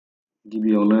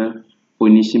गिबियावनो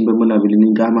बयनिसिमबो मोनाबिलिनि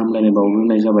गाहाम हामलायनाय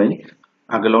बावग्रोनाय जाबाय।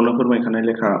 आगोलावनो फोरमायखानाय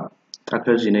लेखा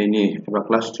थाखो 12नि एबा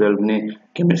क्लास 12नि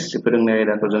केमिस्ट्रि फोरोंनाय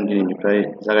आयदाखौ जों दिनैनिफ्राय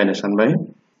जागायनो सानबाय।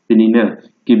 दिनैनो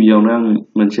गिबियावनो आं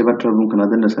मोनसे बाथ्रा बुंखाना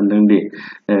दोननो सानदों दि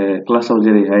क्लासाव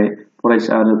जेरैहाय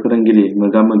फरायसा आरो फोरोंगिरि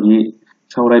मोगा-मोगि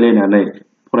सावरायलायनानै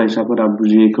फरायसाफोरा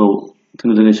बुजियैखौ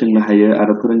थोंजोङै सोंनो हायो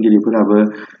आरो फोरोंगिरिफोराबो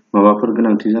माबाफोर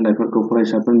गोनांथि जानायफोरखौ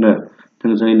फरायसाफोरनो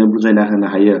थोंजोङैनो बुजायना होनो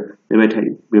हायो।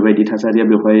 बेबायदि थासारिया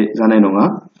बेवहाय जानाय नङा।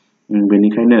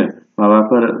 बेनिखायनो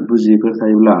माबाफोर बुजियैफोर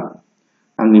थायोब्ला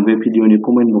आंनि बे भिडिअनि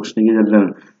कमेन्ट बक्सनि गेजेरजों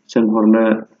सोंहरनो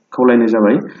खावलायनाय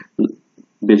जाबाय।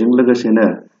 बेजों लोगोसेनो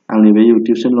आंनि बे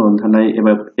इउटिउब चेनेलाव थानाय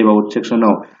एबाउट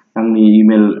सेक्सनाव आंनि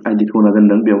इमेल आइडिखौ होना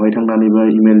दोनदों। बेवहाय थांनानैबो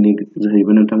इमेलनि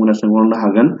जोहैबो नोंथांमोना सोंहरनो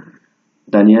हागोन।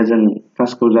 दानिया जों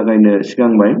क्लासखौ जागायनो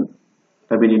सिगांबाय।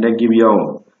 दा बेनिनो गिबियाव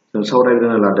जों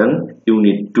सावरायग्रोनो लादों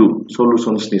इउनिट 2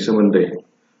 सल्युशन्सनि सोमोन्दै।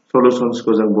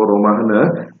 सल्युशन्सखौ जों बर' मा होनो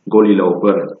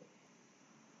गलिलावफोर।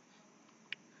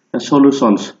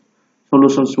 सल्युशन्स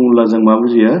बुङोब्ला जों मा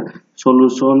बुजियो?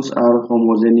 Solutions R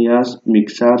होमोजेनियास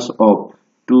मिक्सचार्स of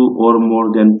to or more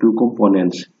than two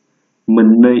components।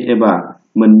 मोननै एबा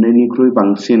मोननैनिख्रुइ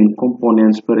बांसिन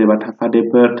कम्पनेन्ट्सफोर एबा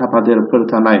थाफादेरफोर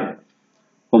थानाय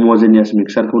होमोजेनियास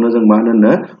मिक्सचारखौनो जों मा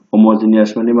होनो?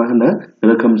 होमोजेनियास माने मा होनो?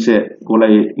 रोखोमसे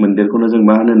गलाय मोनदेरखौनो जों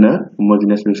मा होनो?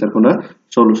 होमोजेनियास मिक्सचारखौनो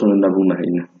सल्युशन होनना बुंनो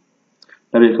हायो।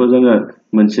 दा बेखौ जोङो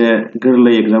मोनसे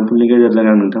गोरलै एग्जाम्पलनि गेजेरजों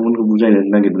आं नोंथांमोनखौ बुजायनो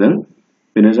नागिरदों।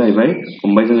 बेनो जाहैबाय,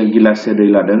 हमबाय जोङो गिलाससे दै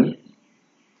लादों।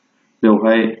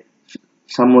 बेवहाय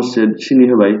सामससे सिनि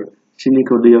होबाय।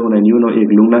 सिनिखौ दैयाव होनायनि उनाव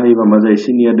एग्लुंना होयोबा मा जायो?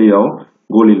 सिनिया दैयाव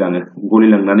गलिलाङो।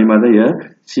 गलिलांनानै मा जायो?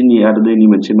 सिनि आरो दैनि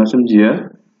मोनसे मा सोमजियो?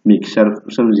 मिक्सचार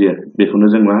सोमजियो। बेखौनो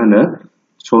जों मा होनो?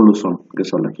 सल्युशन।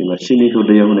 गोसोआव लाखिबा सिनिखौ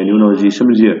दैयाव होनायनि उनाव जि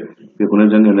सोमजियो बेखौनो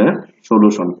जों होनो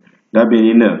सल्युशन। दा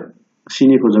बेनिनो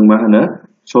सिनिखौ जों मा होनो?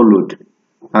 सल्युट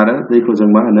आरो दैखौ जों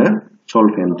मा होनो?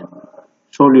 सल्भेन्ट।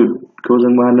 सल्युटखौ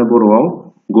जों मा होनो बर'आव?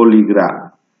 गलिग्रा।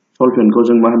 सल्भेन्टखौ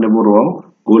जों मा होनो बर'आव?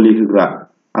 गलिहोग्रा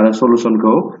आरो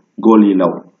सल्युशनखौ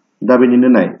गलिलाव। दा बेनिनो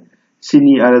नाय,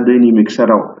 सिनि आरो दैनि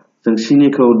मिक्सचाराव जों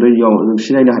सिनिखौ दैयाव जों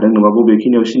सिनायनो हादों नामा?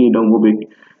 बबेखिनियाव सिनि दं बबे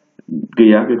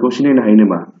गैया बेखौ सिनायनो हायो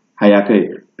नामा? हायाखै।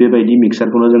 बेबायदि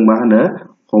मिक्सचारखौनो जों मा होनो?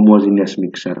 होमोजेनियास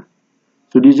मिक्सचार।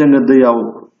 जुदि जोङो दैयाव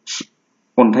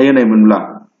अन्थाइ होनायमोनब्ला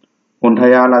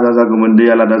अन्थाइआ आलादा जागौमोन, दै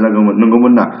आलादा जागौमोन,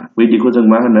 नंगौमोन ना? बैदिखौ जों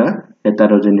मा होनो?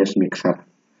 हेटार'जेनियास मिक्सचार।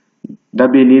 दा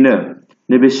बेनिनो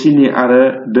नैबे सिनि आरो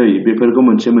दै बेफोरखौ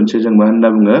मोनसे जों मा होनना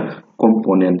बुङो?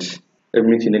 कम्पनेन्ट्स।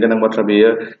 मिथिनो गोनां बाथ्रा बेयो,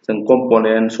 जों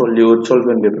कम्पनेन्ट, सल्युट,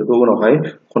 सल्भेन्ट बेफोरखौ उनावहाय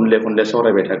खनले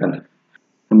सावरायबाय थागोन।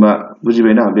 होमबा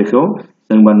बुजिबायना? बेखौ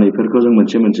जोंबा नैफोरखौ जों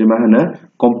मोनसे मा होनो?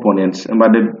 कम्पनेन्ट्स। होमबा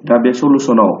दा बे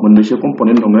सल्युशनाव मोनबेसे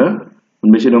कम्पनेन्ट दङ?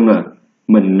 मोनबेसे दङ?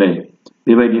 मोननै।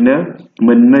 बेबायदिनो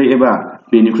मोननै एबा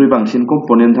बेनिख्रुइ बांसिन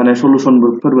कम्पनेन्ट थानाय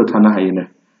सल्युशनफोरबो थानो हायोनो।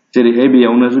 जेरैहाय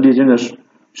बेयावनो जुदि जोङो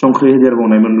संख्रि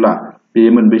होदेरबावनायमोनब्ला बे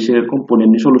मोनबेसे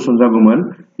कम्पनेन्टनि सल्युशन जागौमोन?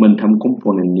 मोनथाम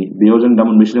कम्पनेन्टनि। बेयाव जों दा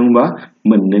मोनबेसे दंबा?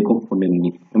 मोननै कम्पनेन्टनि।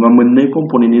 होमबा मोननै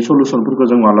कम्पनेन्टनि सल्युशनफोरखौ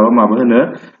जों मालाबा माबा होनो?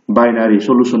 बाइनारि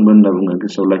सल्युशनबो होनना बुङो।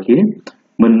 गोसोआव लाखि।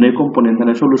 मोननै कम्पनेन्ट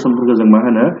थानाय सल्युशनफोरखौ जों मा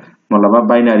होनो? मालाबा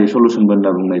बाइनारि सल्युशनबो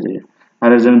होनना बुंनाय जायो।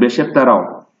 आरो जों बे चेप्टाराव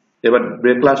एबा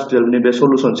बे क्लास 12नि बे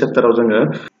सल्युशन चेप्टाराव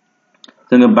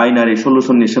जोङो बाइनारि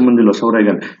सल्युशननि सोमोन्दैल'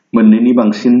 सावरायगोन। मोननैनि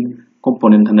बांसिन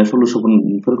कम्पनेन्ट थानाय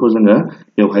सल्युशनफोरखौ जोङो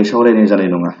बेवहाय सावरायनाय जानाय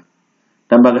नङा।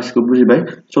 दा होमबा गासिखौबो बुजिबाय?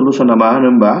 सल्युशना मा होनो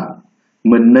होमबा?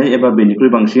 मोननै एबा बेनिख्रुइ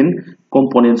बांसिन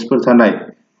कम्पनेन्ट्सफोर थानाय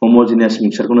होमोजेनियास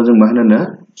मिक्सचारखौनो जों मा होनो?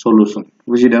 सल्युशन।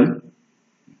 बुजिदों?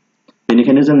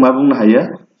 बेनिखायनो जों मा बुंनो हायो?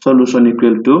 सल्युशन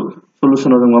इकुवेल टु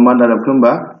सल्युशनाव जों मा दाजाबखो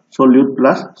होमबा? सल्युट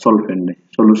प्लास सल्भेन्ट।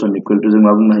 सल्युशन इकुवेल टु जों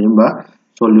मा बुंनो हायो होमबा?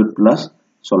 सल्युट प्लास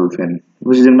सल्भेन्ट।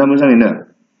 बुजिदों ना मोजाङैनो?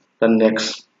 दा नेक्स्ट,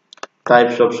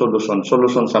 टाइप्स अफ सल्युशन।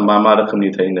 सल्युशनसा मा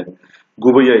रोखोमनि थायो?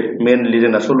 गुबैयै मेनलि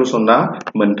जोंना सल्युशना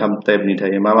मोनथाम टाइपनि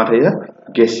थायो। मा थायो?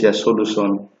 गेसियास सल्युशन,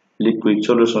 लिक्विड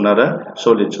सल्युशन आरो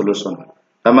सलिड सल्युशन।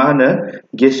 दा मा होनो?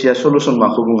 गेसियास सल्युशन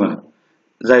माखौ बुङो?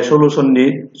 जाय सल्युशननि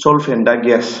सल्भेन्टआ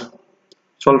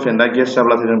गेस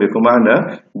जाब्लाथाय जों बेखौ मा होनो?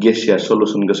 गेसियास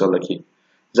सल्युशन। गोसोआव लाखि।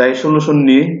 जाय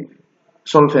सल्युशननि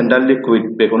सल्भेन्टआ लिक्विड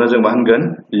बेखौनो जों मा होनगोन?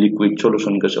 Liquid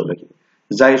solution. गोसोआव लाखि।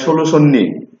 जाय सल्युशननि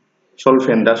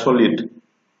सल्भेन्टआ सलिड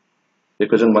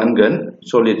बेखौ जों मा होनगोन?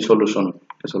 Solid solution.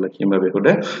 गोसोआव लाखि होमबा बेखौ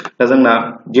दे। दा जोंना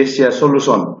गेसियास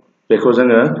सल्युशन बेखौ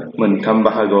जोङो मोनथाम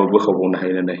बाहागोआव बोखावबावनो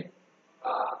हायो।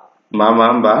 मा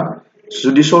होमबा?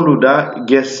 जुदि सल्युटआ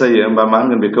गेस जायो होमबा मा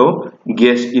होनगोन बेखौ?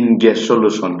 Guess in gas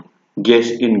solution. Guess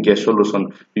in gas solution.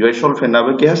 बेवहाय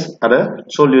सल्भेन्टआबो गेस आरो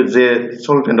सल्युट जे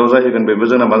सल्भेन्टआव जाहैगोन बेबो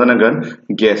जोंना मा जानांगोन?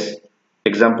 गेस।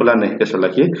 एग्जाम्पलानो गोसोआव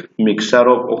लाखि mixture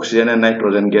of oxygen and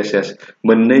nitrogen guesses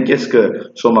मोननै गेसखौ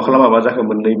जमा खालामाबा जागोन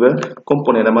मोननैबो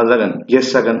कम्पोनेन्टआ मा जागोन गेस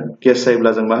जागोन गेस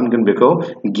जायोब्ला जों मा होनगोन बेखौ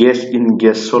गेस इन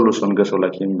गेस सल्युशन गोसोआव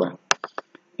लाखि होनबा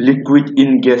लिक्विड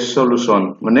इन गेस सल्युशन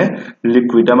माने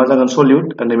लिक्विडआ मा जागोन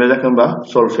सल्युट आरो बे जागोन होनबा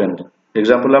सल्भेन्ट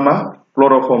एग्जाम्पलआ मा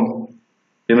क्ल'र'फर्म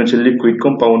बे मोनसे लिक्विड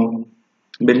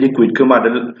कम्पाउन्ड बे लिक्विडखौ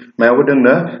मायाव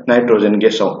होदोंनो नाइट्रजेन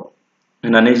गेसाव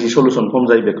होनानै जि सल्युशन फर्म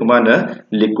जायो बेखौ मा होनो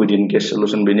लिक्विड इन गेस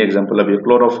सल्युशन बेनि एग्जाम्पलआ बे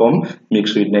क्ल'र'फर्म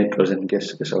मिक्स विथ नाइट्रजेन गेस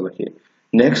गोसोआव लाखि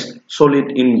नेक्स्ट सलिड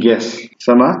इन गेस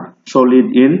मा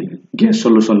सलिड इन गेस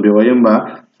सल्युशन बेवहाय होनबा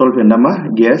सल्भेन्टआ मा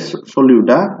गेस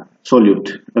सल्युटआ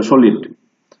सलिड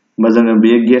होनबा जोङो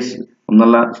बे गेस हमना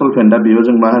ला सल्भेन्टआ बेयाव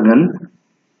जों मा होगोन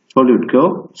सलिडखौ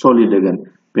सलिड होगोन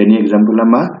बेनि एग्जाम्पलआ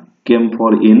मा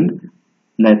केम्फर इन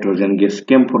नाइट्रजेन गेस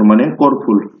केम्फर माने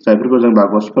करफुल जायफोरखौ जों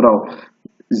बाकसफोराव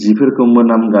जिफोरखौ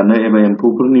मोनामगानो एबा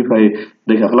एम्फौफोरनिफ्राय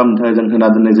रैखा खालामनो थाखाय जों होना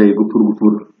दोननाय जायो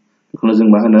गुफुर बेखौनो जों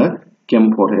मा होनो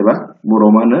केम्फर एबा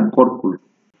बर'आव मा होनो करफुल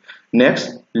नेक्स्ट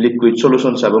लिक्विड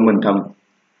सल्युशन्सआबो मोनथाम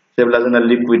जेब्ला जोंना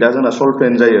लिक्विडआ जोंना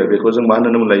सल्फेन्ट जायो बेखौ जों मा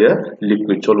होनो मोनलायो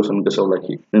लिक्विड सल्युशन गोसोआव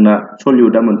लाखि जोंना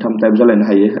सल्युटआ मोनथाम टाइप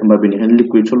जालायनो हायो होमबा बेनिखायनो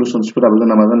लिक्विड सल्युशन्सफोराबो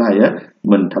जोंना मा जानो हायो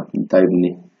मोनथाम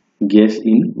टाइपनि गेस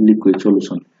इन लिक्विड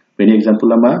सल्युशन बेनि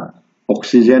एग्जाम्पलआ मा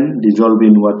अक्सिजेन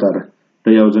डिजल्भ इन वाटार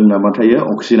दैयाव जोंना मा थायो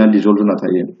अक्सिजेना डिजल्भ जाना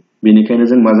थायो बेनिखायनो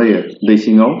जों मा जायो दै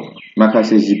सिङाव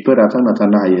माखासे जिबफोरा थांना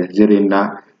थानो हायो जेरै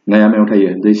नाया मायाव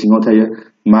थायो दै सिङाव थायो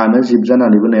मानो जिब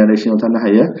जानानैबो नाया दै सिङाव थानो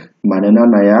हायो मानोना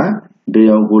नाया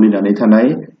दैयाव गलिनानै थानाय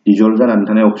डिजल्भ जानानै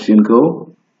थानाय अक्सिजेनखौ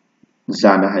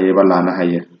जानो हायो बा लानो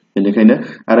हायो बेनिखायनो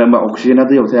आरो होमबा अक्सिजेना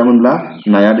दैयाव थायामोनब्ला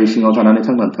नाया दै सिङाव थानानै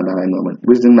थांनानै थानो हानाय नङामोन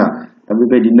बुजिदोंना दा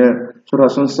बेबायदिनो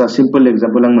सरासनस्रा सिम्पल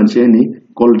एग्जाम्पल आं मोनसे होनि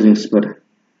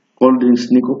कोल्ड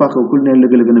ड्रिंक्सनि कपाखौ खुलिनाय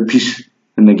लोगो लोगोनो फिस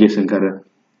होननाय गेस ओंखारो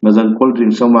मोजां कोल्ड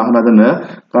ड्रिंक्सआव मा होना दोनो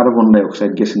कार्बन डाइ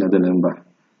अक्साइड गेस होना दोनो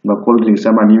होमबा कोल्ड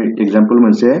ड्रिंक्सआ मानि एग्जाम्पल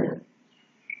मोनसे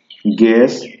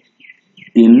गेस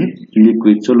इन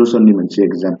लिक्विड सल्युशननि मोनसे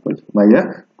एग्जाम्पल मायो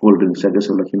कोल्ड ड्रिंक्सआ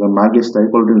गोसोआव लाखिबा मा गेस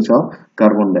थायो कोल्ड ड्रिंक्सआव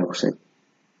कार्बन डाइ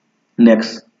oxide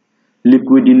next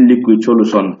liquid in liquid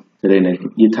solution जेरै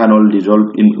इथानल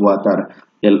डिजल्भ इन वाटार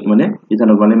माने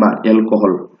इथानल माने मा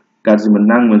एलकहल गाज्रि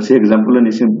मोनना आं मोनसे एग्जाम्पल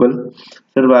होनि सिम्पल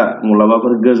सोरबा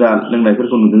मालाबाफोर गोजा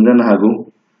लोंनायफोरखौ नुदों जानो हागौ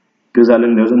गोजा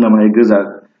लोंनायाव जोंना माहाय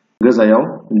गोजायाव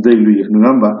दै लुयो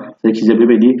नङा होमबा जायखिजाया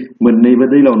बेबायदि मोननैबो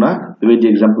दैलावना बेबायदि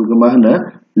एग्जाम्पलखौ मा होनो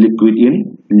लिक्विड इन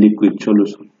लिक्विड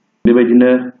सल्युशन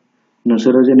बेबायदिनो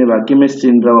नोंसोरो जेनेबा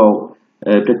केमिस्ट्रिनि रावाव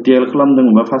प्रेक्टिकेल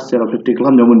खालामदोंबा फार्स्ट इयाराव प्रेक्टिकेल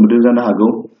खालामनायाव मोनबोदों जानो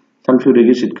हागौ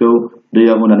सालफ्यूरिक एसिडखौ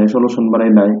दैयाव होनानै सल्युशन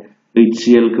बानायनाय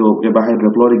HCl खौ एबा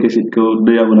हाइड्रोक्लोरिक एसिडखौ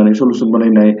दैयाव होनानै सल्युशन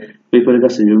बानायनाय बेफोर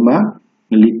गासैबो मा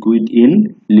लिक्विड इन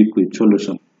लिक्विड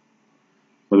सल्युशन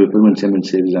बेफोर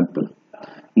मोनसे example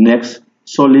next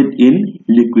solid in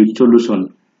liquid solution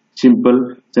simple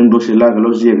जों दसे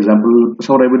लागोलाव जि एग्जाम्पल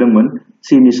सावरायबोदोंमोन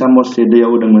सिनि सामससे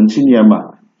दैयाव होदोंमोन सिनिया मा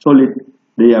सलिड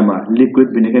दैया मा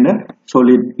लिक्विड बेनिखायनो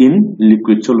सलिड इन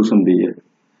लिक्विड सल्युशन बेयो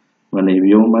माने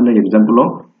बेयाव मा होनो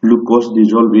एग्जाम्पलाव ग्लुक'ज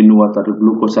डिजल्भ इन वाटार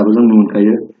ग्लुक'जआबो जों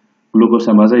मोनखायो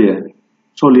ग्लुक'जआ मा जायो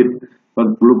सलिड बा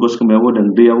ग्लुक'जखौ मायाव होदों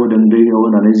दैयाव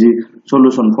होनानै जि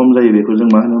सल्युशन फर्म जायो बेखौ जों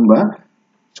मा होनो होनबा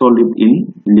सलिड इन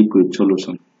लिक्विड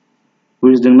सल्युशन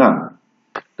बुजिदोंना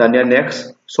दानिया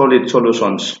नेक्स्ट सलिड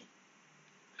सल्युशन्स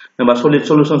होनबा सलिड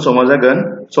सल्युशन्सआव मा जागोन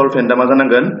सल्फेन्टआ मा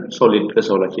जानांगोन सलिड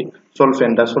गोसोआव लाखि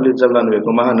सल्फेन्टआ सलिड जाब्लानो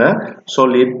बेखौ मा होनो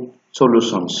solid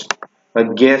solutions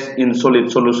guess in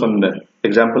solid solution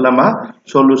एग्जाम्पलआ मा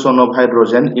सल्युशन अफ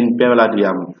हाइड्रोजेन इन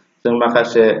पेलाडियाम जों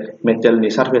माखासे मेटेलनि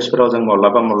सारफेसफोराव जों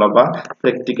माब्लाबा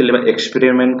प्रेक्टिकेल एबा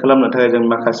एक्सपेरिमेन्ट खालामनो थाखाय जों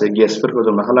माखासे गेसफोरखौ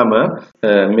जों मा खालामो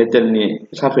मेटेलनि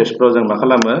सारफेसफोराव जों मा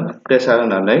खालामो प्रेसार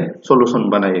होनानै सल्युशन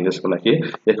बानायो गोसोआव लाखि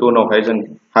बेखौ उनावहाय जों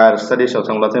हायार स्टाडिजआव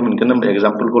थांब्लाथाय मोनगोन होनबा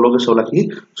एग्जाम्पलखौल' गोसोआव लाखि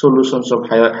सल्युशन्स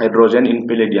अफ हाइड्रोजेन इन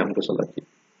पेलेडियाम गोसोआव लाखि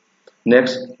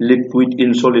next liquid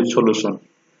in solid solution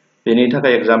बेनि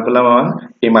थाखाय एग्जाम्पलआ मा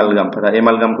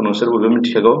एमालगामखौ नोंसोर बयबो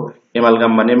मिथिखागौ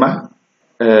एमालगाम माने मा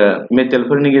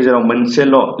मेटेलफोरनि गेजेराव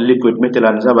मोनसेल' लिक्विड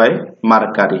मेटेलानो जाबाय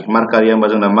मार्कारिया होनबा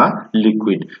जोंना मा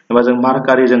लिक्विड होनबा जों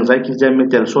मार्कारिजों जायखिजाया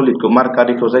मेटेल सलिडखौ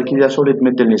मार्कारिखौ जायखिजाया सलिड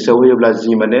मेटेलनि सायाव होयोब्ला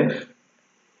जि माने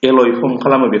एलय फर्म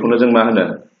खालामो बेखौनो जों मा होनो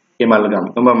एमालगाम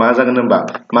होनबा मा जागोन होनबा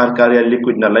मार्कारिया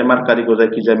लिक्विड नालाय मार्कारिखौ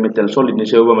जायखिजाया मेटेल सलिडनि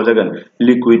सायाव होबा मा जागोन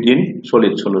लिक्विड इन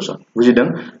सलिड सल्युशन बुजिदों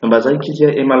होनबा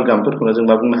जायखिजाया एमालगामफोरखौनो जों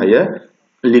मा बुंनो हायो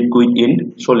लिक्विड इन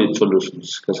सलिड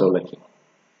सल्युशन्स गोसोआव लाखि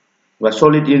बा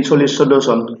सलिड इन सलिड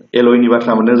सल्युशन एलयनि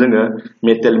बाथ्रा मोनदों जोङो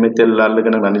मेटेल लोगो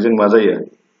नांनानै जों मा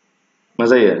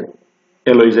जायो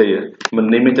एलय जायो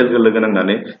मोननै मेटेलखौ लोगो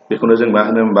नांनानै बेखौनो जों मा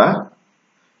होनो होनबा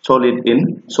solid in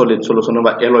solid solution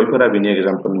होनबा एलयफोरा बेनि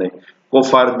एग्जांपल नै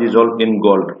कपार dissolve in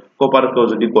gold कपारखौ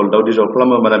जुदि गोल्डआव dissolve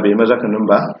खालामो होनबा बे मा जागोन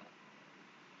होनबा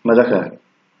मा जाखो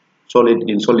solid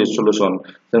in solid solution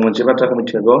जों मोनसे बाथ्राखौ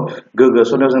मिथिगौ गोग्गो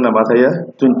सनायाव जोंना मा थायो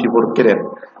 24 केरेट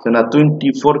जोंना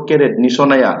 24 केरेट नि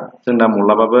सनाया जोंना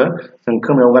मलाबाबो जों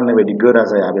खोमायाव गाननाय बायदि गोरा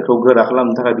जाया बेखौ गोरा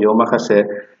खालामनो थाखाय बेयाव माखासे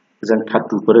जों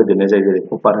धातुफोर होदेरनाय जायो जेरै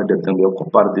कपार होदेरदों बेयाव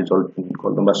कपार dissolve in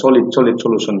gold होनबा solid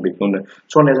solution बेखौनो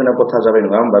सनाया जोंना गथा जाबाय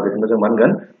नङा होनबा बेखौनो जों मा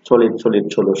होनगोन solid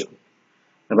solution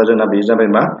होनबा जोंना बे जाबाय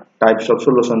मा टाइप्स अफ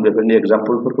सल्युशन बेफोरनि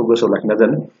एग्जांपलफोरखौ गोसोआव लाखिना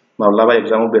दोन माब्लाबा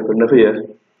एग्जामाव बेफोरनो फैयो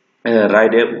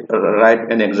write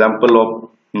an example of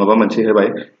माबा मोनसे होबाय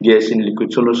gas in liquid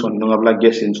solution नङाब्ला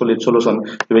gas in solid solution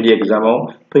बेबायदि एग्जामाव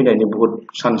फैनायनि बहुत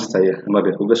चान्स थायो होनबा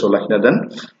बेखौ गोसोआव लाखिना दोन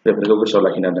बेफोरखौ गोसोआव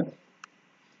लाखिना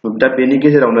दोन दा बेनि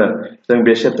गेजेरावनो जों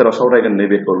बे चैप्टाराव सावरायगोन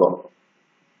नैबेखौल'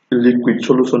 लिक्विड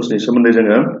सल्युशन्सनि सोमोन्दै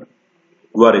जोङो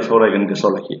गुवारै सावरायगोन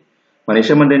गोसोआव लाखि माने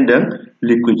सोमोन्दै होनदों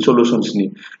लिक्विड सल्युशन्सनि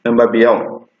होनबा बेयाव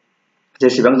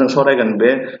जेसेबां जों सावरायगोन बे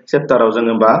चैप्टाराव जों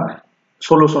होनबा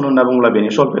सल्युशन होनना बुंब्ला बेनि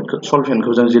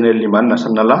सल्भेन्टखौ जों जेनेरेलि मा होनना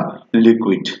सानना ला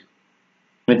लिक्विड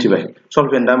मिथिबाय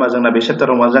सल्भेन्टआ मा जोंना बे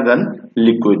चैप्टाराव मा जागोन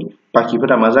लिक्विड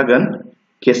बाकिफोरा मा जागोन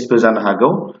गेसबो जानो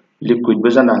हागौ लिक्विडबो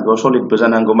जानो हागौ सलिडबो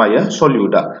जानो हागौ मायो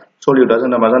सल्युटआ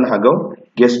जोंना मा जानो हागौ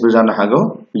गेसबो जानो हागौ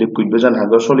लिक्विडबो जानो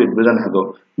हागौ सलिडबो जानो हागौ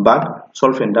बाट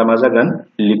सल्भेन्टआ मा जागोन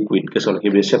लिक्विड गोसोआव लाखि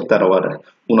बे चैप्टाराव आरो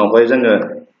उनावहाय जोङो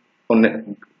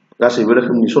गासैबो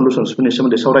रोखोमनि सल्युशन्सफोरनि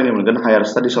सोमोन्दै सावरायनो मोनगोन हायार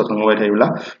स्टाडिजआव थांबाय थायोब्ला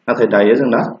नाथाय दायो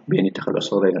जोंना बेनि थाखायल'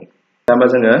 सावरायगोन दा मा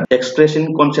जोङो एक्सप्रेसिं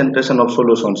कनसेन्ट्रेशन अफ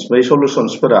सल्युशन्स बै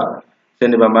सल्युशन्सफोरा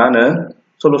जेनेबा मा होनो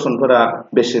सल्युशनफोरा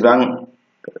बेसेबां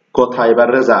गथा एबा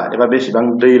रोजा एबा बेसेबां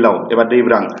दैलाव एबा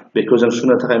दैब्रां बेखौ जों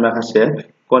सुनो थाखाय माखासे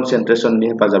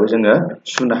कनसेन्ट्रेशननि हेफाजाबै जोङो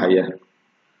सुनो हायो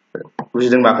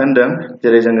बुजिदों माखौ होनदों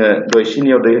जेरै जोङो दय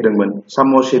सिनियाव दै होदोंमोन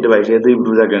सामस होदोबा एसे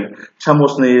दैब्रु जागोन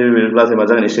सामसनै होयोब्ला मा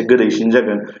जागोन एसे गोदैसिन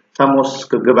जागोन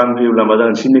सामसखौ गोबां होयोब्ला मा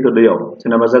जागोन सिनिखौ दैयाव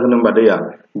जोंना मा जागोन होनबा दैया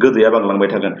गोदैया बांलांबाय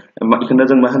थागोन बेखौनो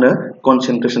जों मा होनो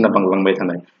कनसेन्ट्रेशना बांलांबाय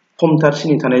थानाय खमथार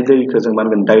सिनि थानाय दैखौ जों मा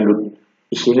होनगोन डाइल्युट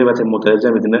एसे होबाथाय मथाय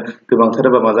जों बिदिनो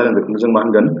गोबांथार होबा मा जागोन बेखौनो जों मा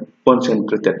होनगोन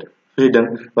कनसेन्ट्रेटेड बुजिदों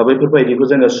बा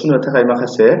बैफोरबायदिखौ जोङो सुनो थाखाय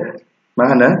माखासे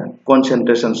मा होनो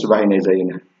कनसेन्ट्रेशन्स बाहायनाय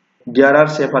जायो There are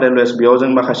several ways बेयाव जों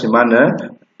माखासे मा होनो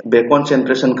बे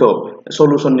कनसेन्ट्रेशनखौ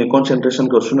सल्युशननि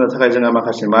कनसेन्ट्रेशनखौ सुनो थाखाय जोंहा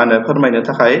माखासे मा होनो फोरमायनो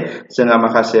थाखाय जोंहा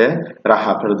माखासे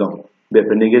राहाफोर दं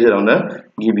बेफोरनि गेजेरावनो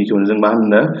गिबिखौनो जों मा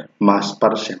होनो मास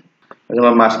पारसेन्ट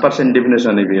जोंहा मास पारसेन्ट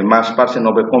डेफिनेसन बेयो मास पारसेन्ट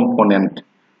अफ ए कम्पोनेन्ट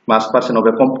मास पारसेन्ट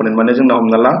अफ ए कम्पोनेन्ट माने जोंना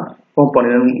हमना ला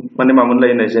कम्पोनेन्ट माने मा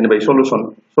मोनलायनाय जेनेबा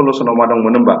सल्युशनाव मा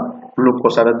दंमोन होनबा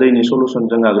ग्लुकस आरो दैनि सल्युशन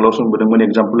जों आगोलाव सोंबोदोंमोन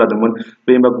एग्जांपल लादोंमोन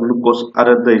बे होनबा ग्लुकस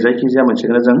आरो दै जायखिजाया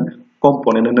मोनसेखौनो जों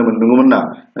कम्पोनेन्ट होनो मोनदोंमोन ना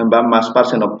होनबा मास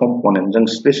पारसेन्ट अफ कम्पोनेन्ट जों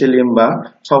स्पेशली होनबा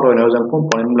सावरायनायाव जों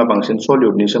कम्पोनेन्ट होनब्ला बांसिन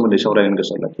सलिउटनि सोमोन्दै सावरायगोन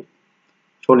गोसोआव लाखि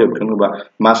सलिउटखौ होनबा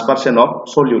मास पारसेन्ट अफ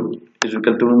सलिउट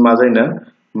इजुकेल टु मा जायो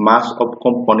mass of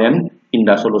component in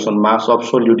the solution mass of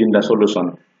सलिउट in the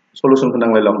सल्युशनखौ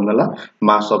नांलायला हमना ला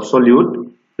mass of सलिउट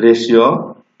ratio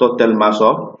total mass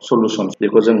of solution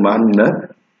बेखौ जों मा होनो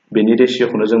बेनि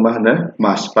रेशियोखौनो जों मा होनो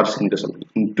मास पारसेन्ट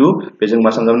गोसोआव इनटु बेजों मा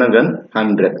सानजाबनांगोन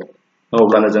 100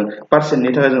 अब्लानो जों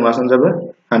पारसेन्टनि थाखाय जों मा सानजाबो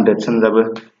 100 सानजाबो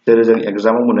जेरै जों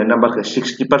एग्जामाव मोननाय नाम्बारखौ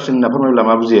 60% होनना फोरमायब्ला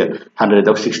मा बुजियो 100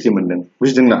 आव 60 मोनदों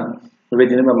बुजिदोंना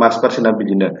बेबायदिनो मास पारसेन्टआ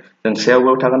बिदिनो जों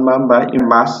सायावबो थागोन मा होनबा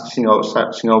मास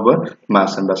सिङावबो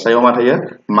मास होनबा सायाव मा थायो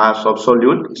मास अफ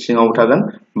सल्युट सिङावबो थागोन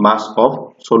मास अफ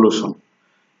सल्युशन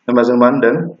होनबा जों मा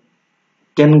होनदों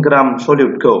 10 ग्राम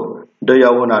सल्युटखौ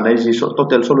दैयाव होनानै जि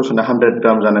टोटल सल्युशना 100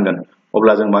 ग्राम जानांगोन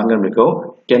अब्ला जों मा होनगोन बेखौ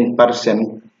 10%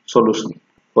 solution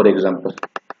for example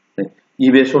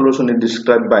if a solution is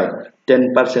described by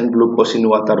 10% glucose in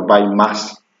water by mass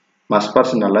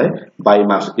percent नालाय by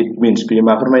mass it means बे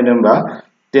मा फोरमायनो होनबा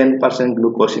 10%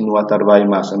 glucose in water by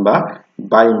mass होनबा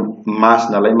by mass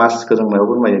नालाय मासखौ जों मायाव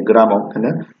फोरमायो ग्रामाव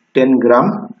होनो 10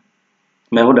 ग्राम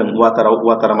मायाव होदों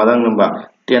वाटारा मा जागोन होनबा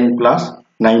 10 plus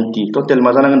 90 टोटल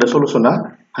मा जानांगोन सल्युशना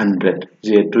 100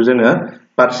 जिहेतु जोङो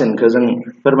पारसेन्टखौ जों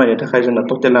फोरमायनो थाखाय जोंना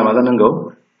टोटला मा जानांगौ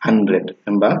 100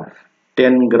 होनबा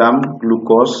 10 gram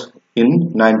glucose in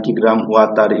 90 gram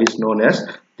water is known as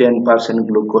 10%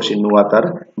 glucose in water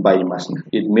by mass.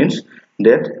 It means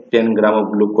that 10 gram of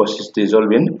glucose is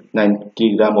dissolved in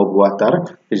 90 gram of water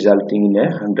resulting in a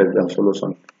 100 gram solution.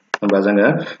 होनबा जोङो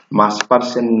mass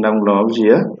percent होनना बुंब्ला मा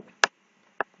बुजियो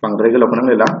बांद्राय गोलावखौ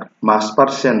नांलायला mass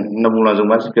percent होनना बुंब्ला जों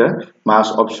मा बुजियो mass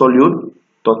of solute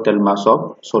total mass of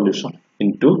solution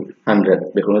into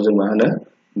 100 बेखौनो जों मा होनो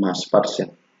mass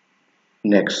percent.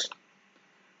 Next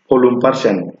volume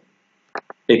percent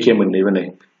एखे मोननैबो नै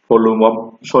volume of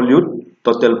solute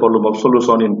total volume of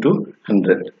solution into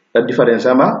 100 दा difference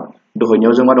मा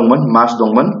दहायनियाव जों मा दंमोन mass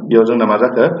दंमोन बेयाव जोंना मा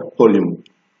जाखो volume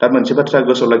दा मोनसे बाथ्रा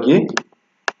गोसोआव लाखि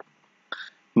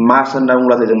mass होनना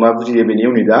बुंब्लाथाय जों मा बुजियो बेनि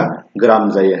इउनिटआ ग्राम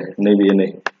जायो नैबे नै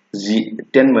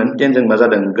 10 मोन 10 जों मा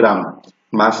जादों ग्राम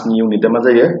mass नि इउनिटआ मा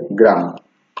जायो ग्राम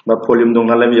बा volume दं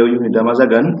नालाय बेयाव इउनिटआ मा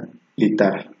जागोन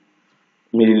लिटार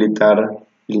मिलिलिटार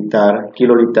लिटार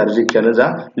किल'लिटार जिखियानो जा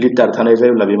लिटार थानाय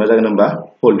जायोब्ला बे मा जागोन होनबा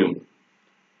भलिउम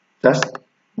जास्ट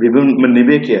बेबो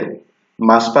मोननैबो एखे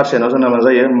मास पारसेन्टआव जोंना मा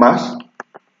जायो मास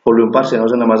भलिउम पारसेन्टआव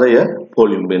जोंना मा जायो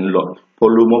volume बेनोल'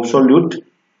 volume of salute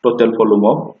total volume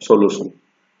of solution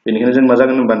बेनिखायनो जों मा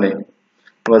जागोन होनबा नै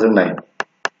होनबा जों नाय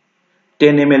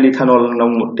 10 ml इथानल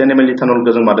 10 ml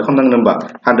इथानलखौ जों मादो खालामनांगोन होनबा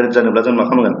 100 जानोब्ला जों मा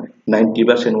खालामगोन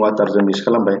 90% वाटार जों मिक्स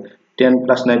खालामबाय 10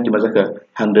 + 90 मा जाखो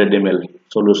 100 ml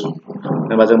सल्युशन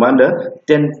होनबा जों मा होनदो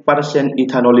 10%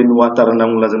 इथानल इन वाटार होनना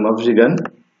बुंब्ला जों मा बुजिगोन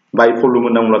बाय भलिउम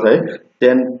होनना बुंब्लाथाय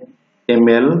 10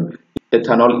 ml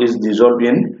ethanol is dissolved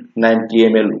in 90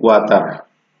 ml water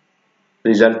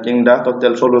resulting the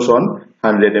total solution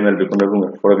 100 ml बेखौनो बुङो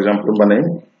फर एग्जांपल होनबा नै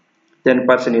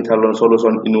 10% ethanol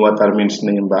solution in water means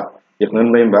नै होनबा बेखौनो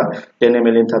होनबाय होनबा 10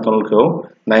 ml ethanolखौ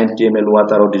 90 ml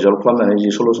वाटाराव डिसल्भ खालामनानै जि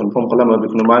सल्युशन फर्म खालामो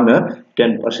बेखौनो मा होनो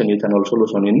 10% ethanol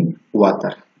solution in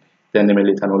water 10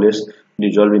 ml ethanol is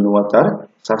dissolved in water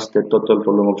such that total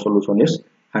volume of solution is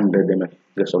 100 ml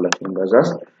गोसोआव लाखिनांगौ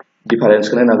जास्ट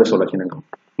डिफारेन्सखौ नायना गोसोआव लाखिनांगौ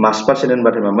मास पारसेन्ट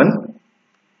होनबाथाय मामोन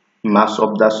mass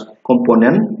of the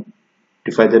component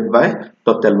divided by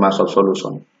total mass of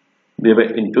solution बेबो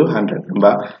into 100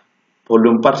 होनबा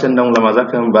volume percent नांला मा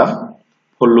जाखो होनबा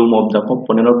volume of the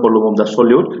component or volume of the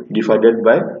solute divided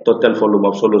by total volume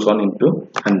of solution into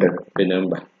 100 बेनो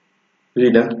होनबा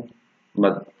बुजिदों होनबा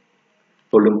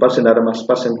volume percent आरो mass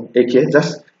percent एखे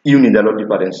just unit आल'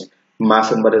 difference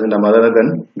mass होनबाथाय जोंना मा जागोन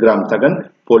ग्राम थागोन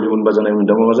volume होनबा जोंना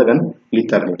इउनिटआ मा जागोन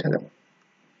लिटारनि थागोन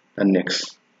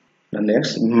next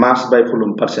mass by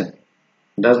volume percent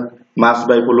दा mass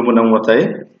by volume होनबाथाय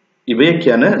इबो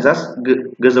एखेयानो just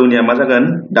गोजौनिया मा जागोन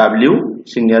W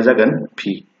सिंनिया जागोन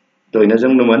P दहायनो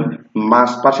जों नुमोन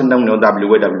mass percent नांनायाव W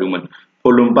by W मोन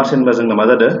volume percent बा जोंना मा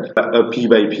जादो P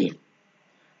by P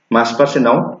mass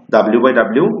percent आव W by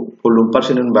W volume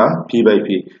percent होनबा P by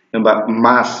P होनबा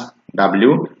mass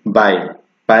W by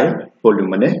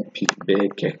volume माने P बे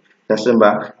एखे जास्ट होनबा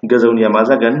गोजौनिया मा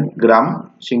जागोन ग्राम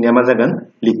सिंनिया मा जागोन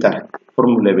लिटार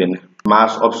फर्मुला बेनो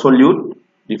mass of solute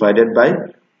divided by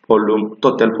volume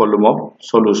total volume of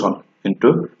solution into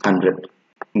 100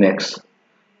 next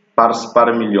parts per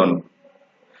million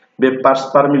बे parts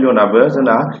per million आबो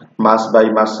जोंना mass by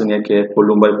mass जों एखे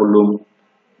volume by volume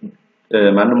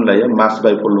मा होनलायो mass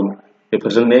by volume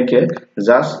बेफोरजों एखे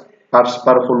जास्ट parts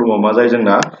per volume मा जायो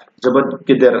जोंना जोबोद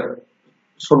गेदेर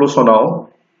सल्युशनाव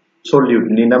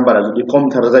सल्युटनि नाम्बारा जुदि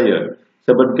खमथार जायो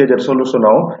जोबोद गेदेर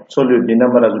सल्युशनाव सल्युटनि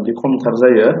नाम्बारा जुदि खमथार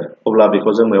जायो अब्ला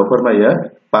बेखौ जों मायाव फोरमायो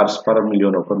पार्ट्स पार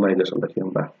मिलियनाव फोरमायो गोसोआव लाखि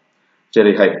होनबा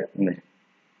जेरैहाय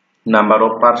number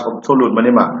of parts of salute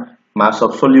माने मा mass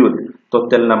of salute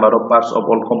total number of parts of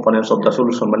all components of द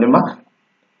सल्युशन माने मा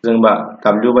जोंबा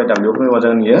W by W फोरमायबा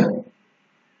जोंनिया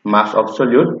mass of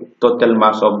salute total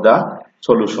mass of द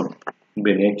सल्युशन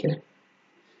बेनो एखे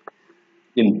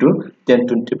into 10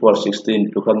 to the power 60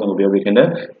 into खालामनांगौ बेयाव बेखायनो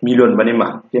मिलियन माने मा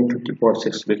 10 to the power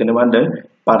 6 बेखायनो मा होनदों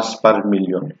parts per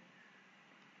million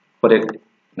correct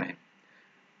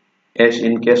as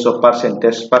in case of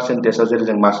percentage आ जेरै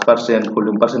जों mass percent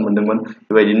volume percent मोनदोंमोन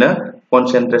बेबायदिनो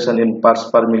concentration in parts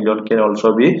per million can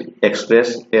also be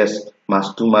expressed as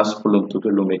mass to mass volume to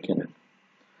volume एखेनो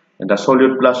दा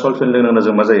solute plus solvent लोगो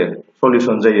जों मा जायो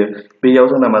सल्युशन जायो बेयाव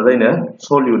जोंना मा जायोनो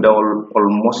solute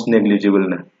almost negligible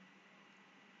नो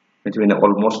मिथिबायना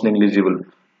almost negligible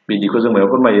बिदिखौ जों मायाव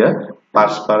फोरमायो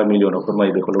parts per million आव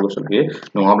फोरमायो बेखौल' गोसोआव लाखि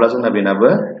नङाब्ला जोंना बेनाबो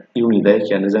इउनिटआ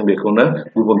एखेयानो जों बेखौनो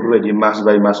गुबुनफोरबायदि मास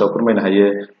बाय मासाव फोरमायनो हायो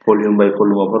भलिउम बाय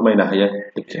भलिउमाव फोरमायनो हायो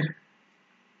एखे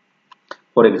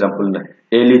four example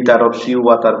a liter of sea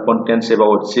water contains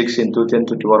about 6 into 10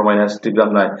 to the power minus 3 gram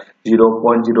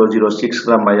 0.006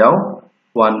 gram मायाव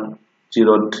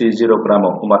 1030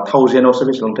 ग्रामाव होमबा 1000 आवसो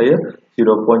बेसेबां थायो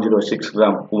 0.06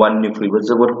 ग्राम 1 निख्रुइबो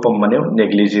जोबोद खम माने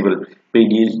नेग्लिजिबल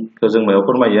बेदिखौ जों मायाव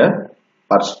फोरमायो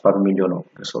पार्ट्स पर मिलियन आव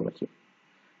गोसोआव लाखि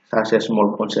such a small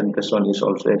concentration is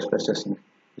also expressed as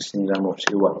in gram of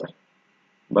sea water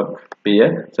बा बेयो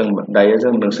जों दायो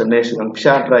जों नोंसोरनो एसेबां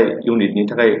फिसाद्राय इउनिटनि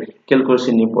थाखाय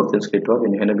केलकुलेसननि इम्पोर्टेन्स गैथ'आ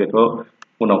बेनिखायनो बेखौ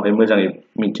उनावहाय मोजाङै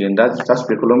मिथिगोन दा जास्ट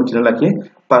बेखौल' मिथिना लाखि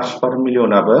parts four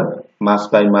मिलियनाबो mass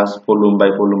by mass volume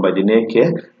बायदिनो एखे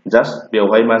जास्ट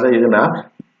बेवहाय मा जायो जोंना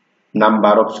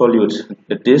number of सल्युट्स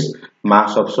it is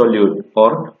mass of salute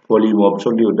और भलिउम अफ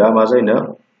सल्युट दा मा जायो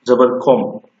जोबोद खम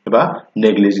एबा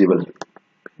negligible.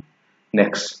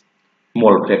 Next,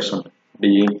 mole fraction. The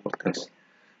importance.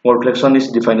 Mole fraction is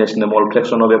defined as the mole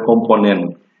fraction of a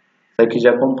component.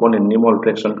 जायखिजाया component नि mole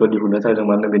fraction खौ दिहुननो थाखाय जों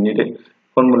माने बेनि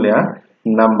फर्मुलाया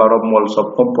number of moles of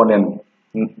component.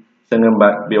 जों होनबा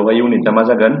बेवहाय यूनिटआ मा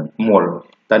जागोन mole.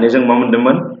 दानि जों मा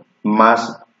मोनदोंमोन mass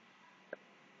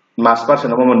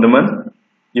percent मा मोनदोंमोन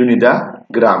यूनिटआ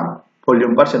ग्राम.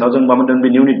 Volume percent जों मा मोनदों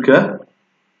बेनि यूनिटखौ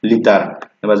लिटार.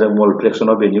 एबा जों mole fraction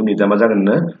of बेनि यूनिटआ मा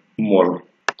जागोननो mole.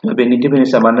 बेनि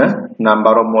डिफिनिशना माने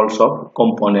number of moles of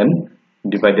component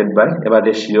divided by एबा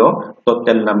ratio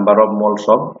total number of moles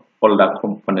of all the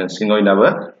components. सिङाव इनाबो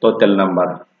total number.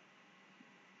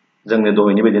 जोंनि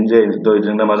दहायनि बायदिनो जे दहाय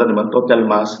जोंना मा जादोंमोन total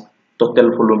mass, total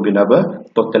volume बिनाबो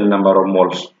total number of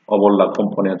moles of all the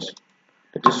components.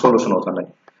 It is solution आव थानाय.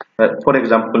 For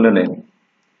example नै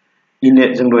इने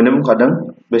जों दहायनो बुंखादों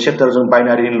बे चैप्टाराव जों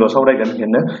बाइनारि इनल' सावरायगोन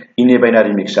बेनो इने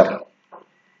बाइनारि मिक्सचार.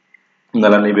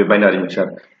 नाला नैबे बाइनारि मिक्सचार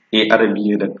A आरो B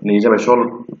होदों. नै जाबाय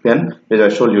सल्भेन्ट बे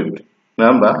जाबाय सल्युट. नङा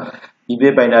होमबा? बे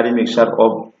binary mixture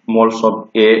of moles of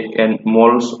A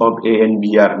and B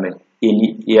आरो नै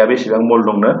A आ बेसेबां मल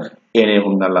दंनो Na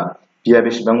हमना ला. B आ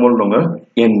बेसेबां मल दङो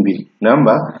NB. नङा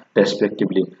होमबा?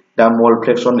 Respectively. दा mole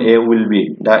fraction A will be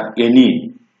दा A नि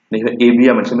AB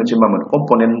आ मोनसे मामोन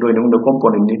कम्पोनेन्ट दहायनो बुंदों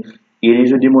कम्पोनेन्टनि A नि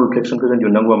जुदि mole fraction खौ जों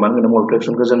दिहुननांगौबा मा होनगोन mole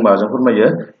fraction खौ जों माजों फोरमायो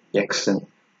X जों.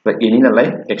 बा A नि नालाय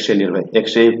X लिरबाय.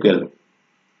 X equal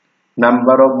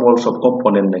number of moles of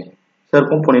component नै सोर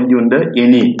कम्पोनेन्ट दिहुनदो A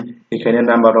नि बेखायनो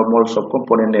number of moles of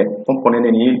component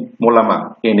A नि मोला मा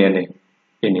Na नै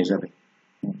Na जाबाय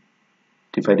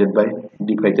divided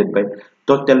by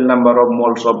total number of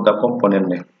moles of the component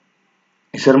नै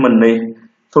इसोर मोननै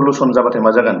सल्युशन जाबाथाय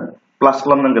मा जागोन प्लास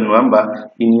खालामनांगोन नङा होमबा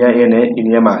इनिया Na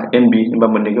इनिया मा Nb होमबा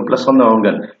मोननैखौ प्लास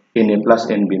खालामनांगोन Na plus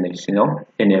Nb नै सिङाव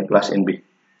Na plus Nb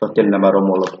total number of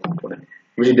moles of component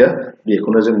बुजिदो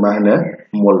बेखौनो जों मा होनो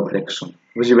mole fraction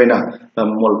बुजिबायना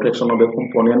mole fraction of a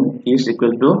component is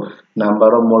equal to number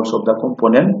of moles of the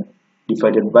component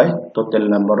divided by total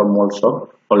number of moles of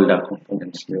all the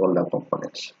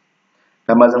components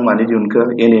दा मा जों मानि दिहुनखो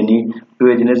Na नि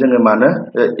बेबायदिनो जोङो मानो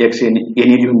X A नि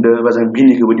दिहुनदो बा जों B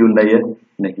निखौबो दिहुननो हायो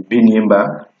B नि होमबा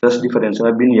जास्ट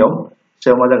डिफारेन्सआ B नियाव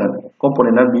सेयाव मा जागोन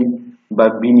कम्पोनेन्टआ B बा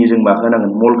B नि जों मा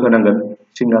होनांगोन मल होनांगोन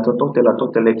सिंनाथ'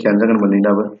 टटेल एखेयानो जागोन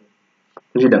मोननैनाबो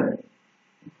बुजिदों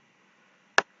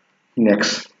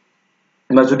नेक्स्ट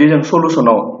होमबा जुदि जों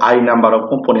सल्युशनाव I नाम्बार अफ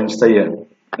कम्पोनेन्ट्स थायो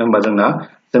होमबा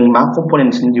जों मा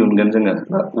कम्पोनेन्ट्स नि दिहुनगोन जोङो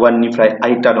 1 निफ्राय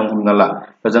I ता दं हमना ला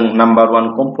जों नाम्बार 1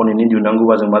 कम्पोनेन्ट नि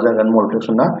दिहुननांगौबा जों मा जागोन मल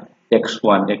फ्रेक्शना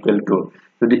x1 इक्वल टु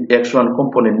जुदि x1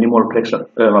 कम्पोनेन्ट नि मल फ्रेक्शन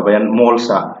माबाया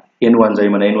मल्सआ n1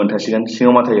 जायो माने n1 थासिगोन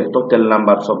सिङाव मा थायो टोटल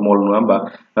नाम्बारस अफ मल नङा होमबा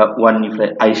 1 निफ्राय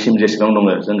I सिम जेसेबां दङ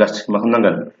जों गासिबो मा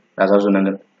खालामनांगोन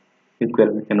दाजाबजोबनांगोन इक्वल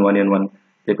n1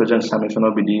 बेखौ जों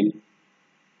सामेशनाव बिदि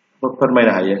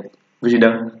फोरमायनो हायो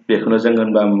बुजिदों बेखौनो जों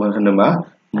होनबा मा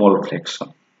मल फ्रेक्शन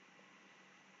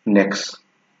नेक्स्ट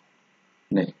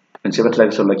नै मोनसे बाथ्रा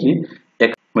गोसोआव लाखि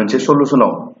मोनसे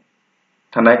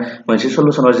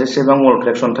सल्युशनाव जेसेबां मल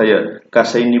फ्रेक्शन थायो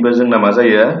गासैनिबो जोंना मा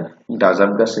जायो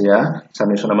दाजाब गासैया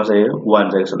सामेशना मा जायो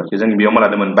 1 जायो गोसोआव लाखि जों बेयाव मा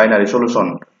लादोंमोन बाइनारि सल्युशन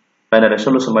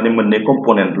माने मोननै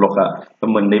कम्पोनेन्ट लखा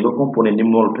मोननैबो कम्पोनेन्टनि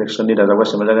मल फ्रेक्शननि दाजाब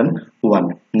गासै मा जागोन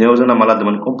 1 नेयाव जोंना मा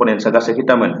लादोंमोन कम्पोनेन्ट्सआ गासै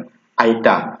खैथामोन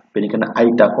आइटा बेनिखायनो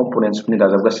आइटा कम्पोनेन्ट्सनि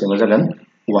दाजाब गासै मा जागोन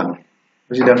 1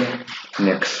 बुजिदों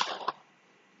नेक्स्ट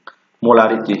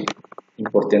मोलारिटी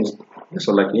इम्पोर्टेन्स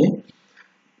गोसोआव लाखि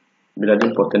बिराद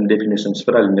इम्पोर्टेन्ट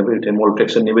डेफिनेशन्सफोरा लिरनो फैयो मल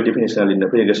फ्रेक्शननिबो डेफिनेशना लिरनो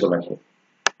फैयो गोसोआव लाखि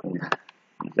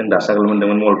जों दासो आगोल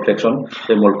मोनदोंमोन मल फ्रेक्शन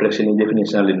बे मल फ्रेक्शननि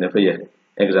डेफिनेशना लिरनो फैयो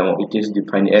एग्जामाव इट इज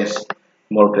डिफाइन्ड एज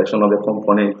मल fraction of A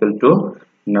component equal two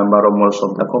number of moles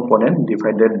of the component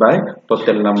divided by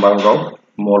total number of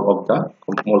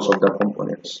moles of the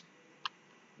components.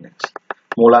 Next,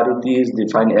 molarity is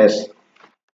defined as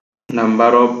number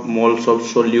of moles of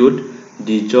solute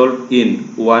dissolved in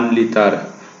 1 liter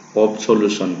of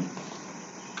solution.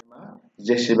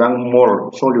 जेसेबां मल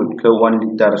solute 1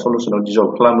 liter solution आव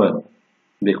dissolve खालामो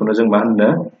बेखौनो जों मा होनो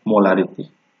molarity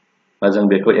बा जों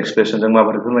बेखौ एक्सप्रेसन जों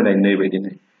माबोरै फोरमायनाय नै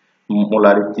बायदिनो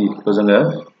molarity खौ जोङो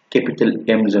कैपिटल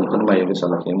M जों फोरमायो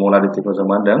गोसोआव लाखि molarity खौ जों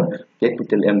मा होनदों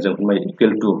कैपिटल M जों फोरमायो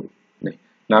equal two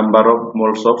number of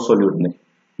moles of solute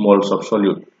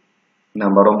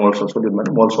number of moles of solute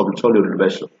माने moles of solute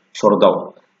बाय सरदाव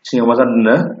सिङाव मा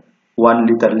जादोंनो 1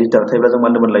 लिटार थायोब्ला जों मा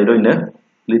होनदोंमोन लायदोंनो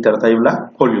लिटार थायोब्ला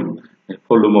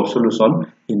volume of solution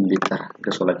in liter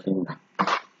गोसोआव लाखि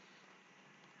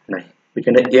नाय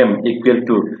बेखायनो M equal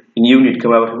to in unit खौ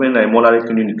माबोरै फोरमायनाय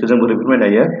molarity unit खौ जों बोरै फोरमायनो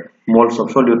हायो moles of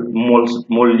solute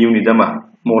mol unit आ मा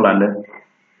मलानो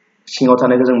सिङाव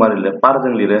थानायखौ जों मारै लिरो पार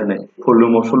जों लिरो होनै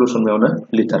भल्युम अफ सल्युसन बेयावनो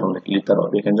लिटाराव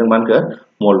बेखायनो जों मा होनखो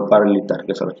मल पार लिटार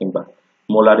गोसोआव लाखिनोबा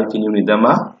मोलारिटीनि इउनिटआ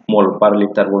मा मल पार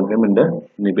लिटार बबेनिफ्राय मोनदों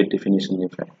नैबे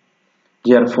डेफिनिशननिफ्राय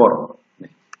therefore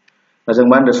जों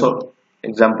मा होनदों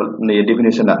एग्जांपल नै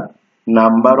डेफिनिशना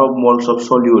number of moles of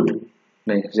salute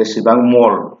नै जेसेबां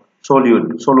मल सल्युट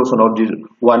सल्युशनाव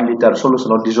 1 लिटार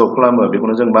सल्युशनाव डिजल्व खालामो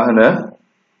बेखौनो जों मा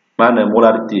होनो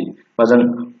मोलारिटी बा जों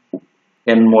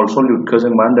n मल सल्युटखौ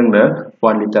जों मा होनदोंनो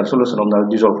 1 लिटार सल्युशनाव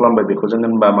डिजल्व खालामबाय बेखौ जों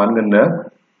होनबा मा होनगोननो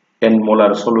n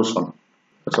मोलार सल्युशन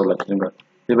गोसोआव लाखिनोबा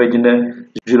बेबायदिनो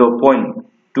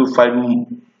 0.25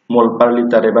 मल पर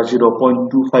लिटार एबा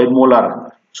 0.25 molar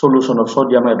solution of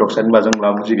sodium hydroxide होनबा जों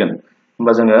मा बुजिगोन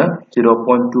होनबा जोङो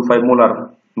 0.25 मोलार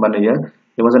बानायो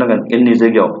बेमा जानांगोन n नि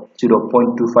जायगायाव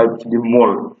 0.25 जुदि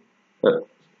मल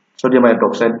सोडियम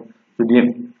हाइड्रॉक्साइड जुदि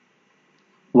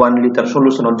 1 लिटार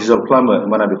सल्युशन अफ डिजल्व खालामो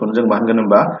होनबा बेखौनो जों मा होनगोन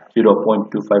होनबा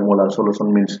 0.25 molar solution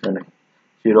means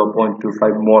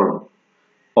 0.25 mole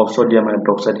of sodium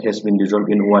hydroxide has been dissolved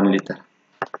in 1 liter.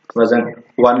 जों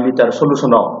 1 लिटार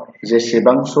सल्युशनाव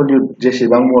जेसेबां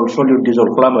मल सल्युट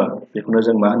डिजल्व खालामो बेखौनो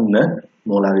जों मा होनो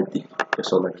मोलारिटी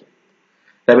गोसोआव लाखि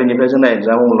दा बेनिफ्राय जोंना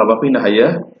एग्जामाव माब्लाबा फैनो हायो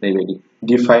नैबायदि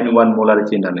डिफाइन 1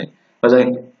 मोलारिटी होननानै जों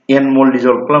n मल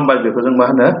डिजल्व खालामबाय बेखौ जों मा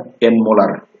होनो n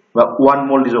मोलार बा 1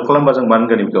 मल डिजल्व खालामबा जों मा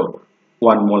होनगोन बेखौ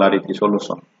 1 molarity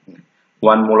solution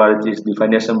 1 molarity is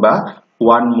defined as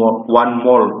 1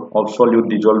 mole of solute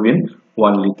dissolved in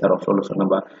 1 liter of solution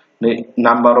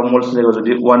number of moles जायगायाव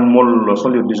जुदि 1 mole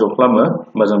solute dissolve खालामो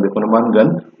होमबा जों बेखौनो मा होनगोन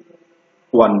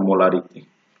 1 molarity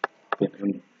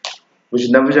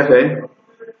बुजिना बुजियाखै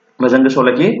मोजां गोसोआव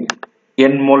लाखि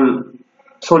n mole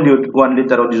solute 1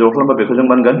 liter of dissolve खालामबा बेखौ जों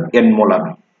मा होनगोन n molar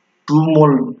 2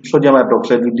 mole sodium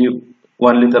hydroxide जुदि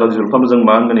 1 liter of dissolve खालामो जों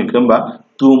मा होनगोन बेखौ होमबा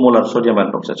 2 molar sodium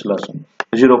hydroxide solution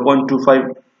 0.25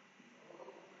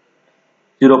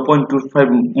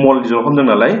 mol dissolve खालामदों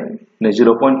नालाय नै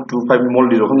 0.25 mol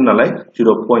dissolve खालामदों नालाय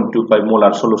 0.25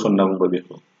 molar solution होनना बुंबाय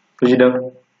बेखौ बुजिदों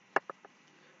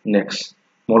नेक्स्ट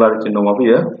मोलारिटी नाव मा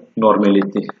फैयो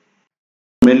नर्मेलिटी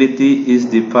Normality is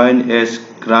defined as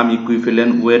gram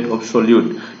equivalent weight of solute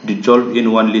dissolved in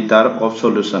 1 liter of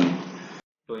solution.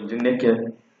 So जोंनिया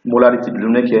molarity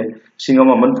दिहुननायखे सिङाव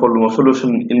मामोन volume of solution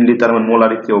in liter मोन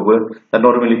molarity आवबो दा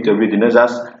normality आव बिदिनो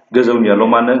जास्ट गोजौनियाल'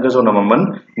 मानो गोजौना मामोन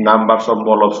numbers of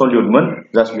mole of solute मोन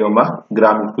जास्ट बेयाव मा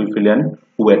gram equivalent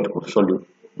weight of solute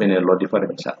बेनोल'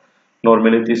 difference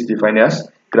Normality is defined as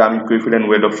gram equivalent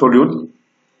weight of solute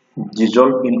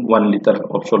dissolved in 1 liter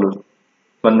of solute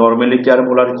नर्मेलिटी आरो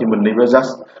मोलारिटी मोननैबो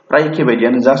जास्ट फ्राय एखे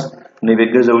बायदियानो जास्ट नैबे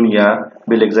गोजौनिया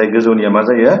बेलेग जाय गोजौनिया मा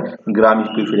जायो ग्राम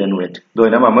इक्विवेलेन्ट वेट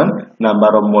दयना मामोन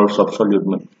number of moles of salute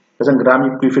मोन जों ग्राम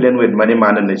इक्विवेलेन्ट वेट माने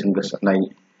मा होननानै जों गोसो नाय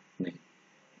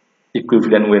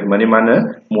इक्विवेलेन्ट वेट माने मा होनो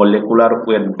मलिकुलार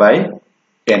वेट बाय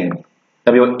n दा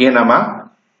बेयाव n आ मा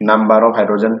number of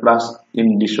hydrogen plus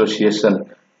in dissociation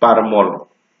पर मोल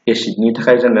एसिडनि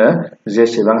थाखाय जोङो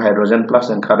जेसेबां हाइड्रोजन प्लस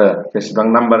ओंखारो जेसेबां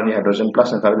नाम्बारनि हाइड्रोजन प्लस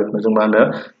ओंखारो बेखौनो जों मा होनो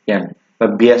n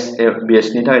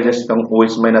बेसनि थाखाय जेसेबां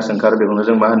OH माइनास ओंखारो बेखौनो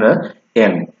जों मा होनो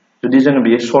n जुदि जों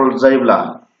बेयो सल्ट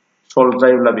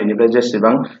जायोब्ला बेनिफ्राय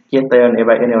जेसेबां केटायन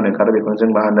एबा एनायन ओंखारो बेखौनो जों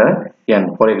मा होनो n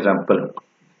फर एग्जांपल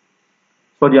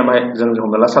सोडियम जों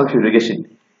हमना ला साल्फ्यूरिक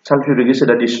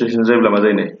एसिडआ डिसोसिएशन जायोब्ला मा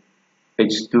जायो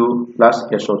H2 plus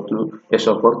SO2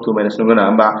 SO4 2 minus नंगौना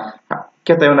होमबा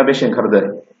केटायना बेसे ओंखारदो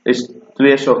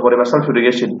H2SO4 एबा साल्फ्यूरिक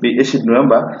एसिड बे एसिड नङा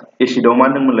होमबा एसिडआव मा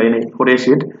होनदोंमोनलाय नै फर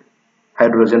एसिड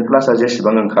हाइड्रोजन प्लसआ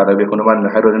जेसेबां ओंखारो बेखौनो मा होनो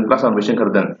हाइड्रोजन प्लसआ बेसे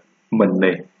ओंखारदों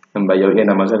मोननै होमबा याव n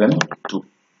आ मा जागोन 2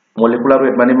 मलिकुलार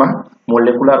वेट माने मा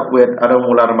मलिकुलार वेट आरो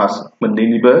मोलार मास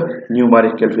मोननैनिबो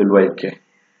न्यूमेरिकल भेलुआ एखे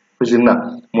बुजिदोंना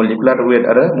मलिकुलार वेट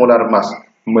आरो मोलार मास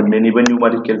मोननैनिबो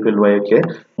न्यूमेरिकल भेलुआ एखे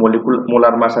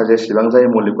मोलार मासआ जेसेबां जायो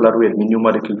मलिकुलार वेटनि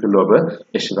न्यूमेरिकल भेलुआबो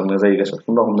एसेबांनो जायो गासै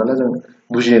होमबा हमना जों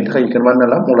बुजिनो थाखाय इखौ मा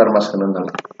होनना मोलार मासखौनो होनना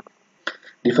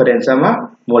डिफरेन्सआ मा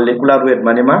मलिकुलार वेट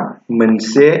माने मा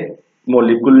मोनसे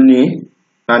मलिकुलनि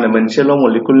मोनसेल'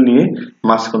 मलिकुलनि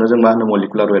मासखौनो जों मा होनो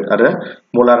मलिकुलार वेट आरो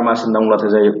मोलार मास होनना बुंब्लाथाय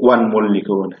जायो 1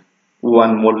 मलनिखौ होनो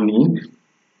 1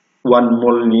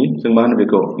 मलनि जों मा होनो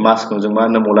बेखौ मासखौ जों मा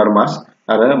होनो मोलार मास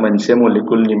आरो मोनसे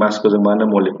मलिकुलनि मासखौ जों मा होनो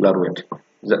मलिकुलार वेट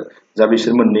जा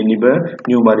बिसोर मोननैनिबो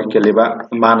न्यूमेरिकल एबा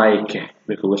माना एखे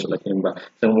बेखौ गोसोआव लाखि होनबा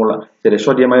जों जेरै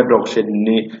सोडियम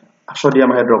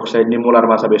हाइड्रक्साइडनि मोलार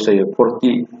मासआ बेसे जायो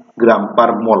 40 ग्राम पर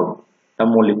मल दा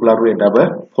मलिकुलार वेटआबो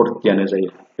 40 आनो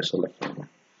जायो गोसोआव लाखि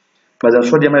मोजां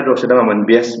सोडियम हाइड्रक्साइडआ मामोन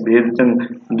बेस बे जों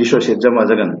डिसोसिएट जामा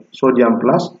जागोन सोडियम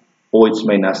प्लस OH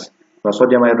माइनास बा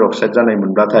सोडियम हाइड्रक्साइड जानाय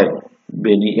मोनब्लाथाय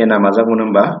बेनि n आ मा जागोन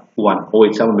होनबा 1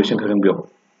 OH आ बेसे ओंखारगोन बेयाव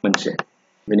मोनसे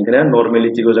बेनिखायनो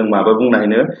नर्मेलिटीखौ जों माबा बुंनो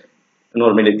हायो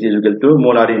Normality is equal to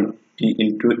molarity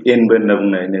into n बो होनना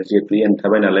बुंनाय जिहेतु n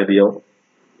थाबाय नालाय बेयाव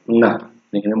ना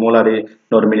बेखायनो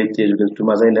normality is equal to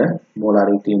मा जायो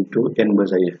molarity into n बो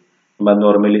जायो होमबा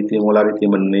normality molarity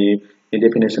मोननैनि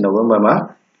डेफिनेशनावबो मा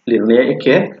लिरनाया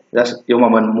एखे just याव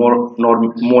मामोन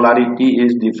molarity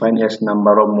is defined as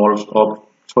number of moles of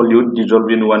solute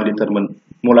dissolved in 1 liter मोन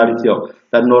molarity याव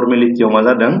दा normality याव मा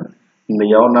जादों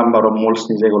बेयाव number of moles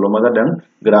नि जायगायावल' मा जादों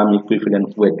gram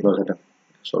equivalent weight ल' जादों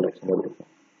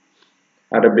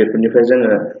आरो बेफोरनिफ्राय जोङो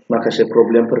माखासे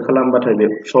प्रब्लेमफोर खालामबाथाय बे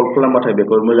सल्व खालामबाथाय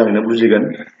बेखौ मोजाङैनो बुजिगोन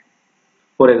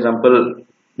फर एग्जांपल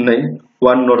नै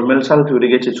one normal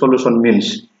sulfuric acid solution means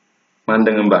मा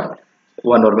होनदों होमबा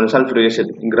one normal sulfuric acid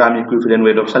gram equivalent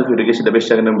weight of sulfuric acid बेसे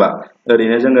जागोन होमबा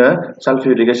ओरैनो जोङो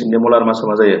sulfuric acid नि मोलार मासआ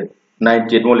मा जायो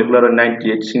 98 molecular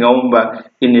 98 सिङाव होमबा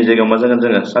इननि जायगायाव मा जागोन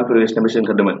जोङो sulfuric acid बेसे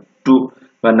ओंखारदोंमोन 2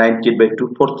 बा 98 by 2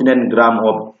 49 gram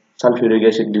of sulfuric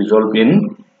acid dissolved in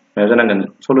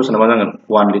solution मा जागोन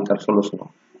 1 liter solution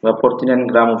बा 49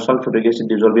 gram of sulfuric acid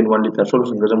dissolved in 1 liter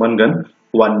solution खौ जों मा होनगोन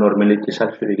 1 normality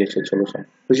sulfuric acid solution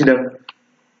बुजिदों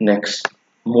next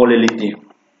molality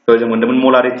तो जों मोनदोंमोन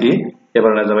molarity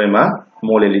एबारना जाबाय मा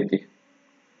molality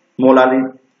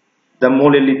दा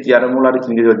molality आरो molarity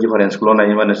नि गेजेराव डिफारेन्स खौल'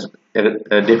 नायो माने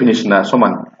डेफिनिशना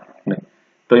समान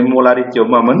तो molarity याव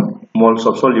मामोन moles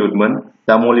of solute मोन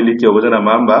दा molality यावबो जोंना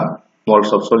मा होमबा moles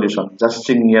of solution just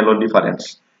single difference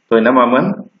तो इना मामोन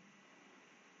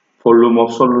volume of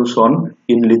solution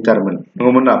in liter मोन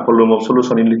नंगौमोन ना volume of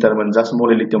solution in liter मोन just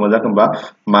molality मा जाखो होमबा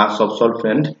mass of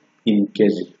solvent in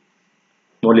kg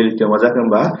molality मा जाखो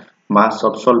होमबा mass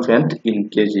of solvent in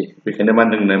kg बेखायनो मा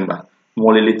होनदों होमबा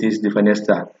molality is defined as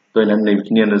दा तो इना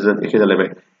नैबेखिनियानो एखे जालायबाय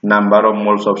number of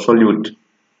moles of solute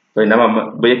तो इना मा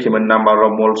बै एखेमोन number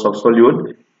of moles of solute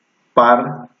per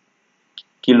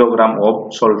kilogram of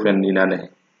solvent इनाने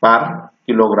per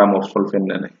kilogram of solvent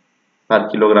इनाने per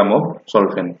kilogram of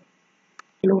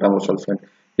solvent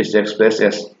is expressed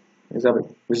as जाबाय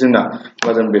बुजिदोंना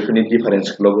जों बेफोरनि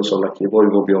डिफारेन्सखौल' गोसोआव लाखियो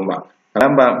बबेयाव मा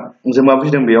होमबा जों मा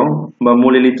बुजिदों बेयाव होमबा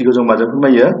मोलेलिटिखौ जों माजों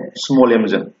फोरमायो स्मॉल m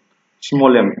जों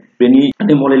स्मॉल m बेनि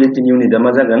मोलेलिटिनि इउनिटआ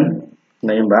मा जागोन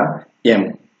नाय होमबा m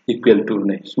इक्वल टु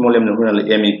नै स्मॉल m नो होनानै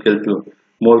m equal two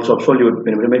moles of solute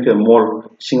बेनिफ्राय मायखो मल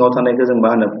सिङाव थानायखौ जों मा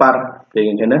होनो पार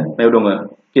बेनिखायनो नायाव दङ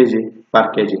केजि पार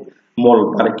केजि मल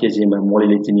पार केजि होमबा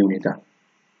मोलेलिटिनि इउनिटआ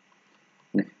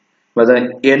बा जाय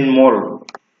n mol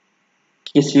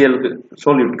KCl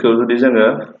solute खौ जुदि जोङो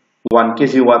 1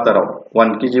 kg वाटाराव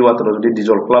 1 kg वाटाराव जुदि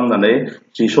डिसल्भ खालामनानै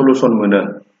जि सलुशन मोनो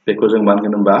बेखौ जों मा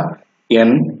होनगोन होनबा n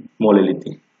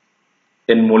molality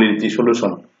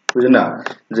सलुशन बुजिना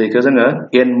जेखौ जोङो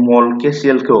n mol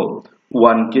KCl खौ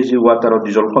 1 kg वाटाराव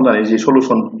डिसल्भ खालामनानै जि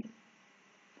सलुशन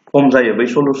फर्म जायो बै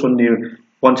सलुशननि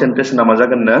कनसेन्ट्रेशना मा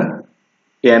जागोन ना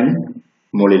n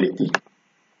molality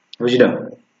बुजिदों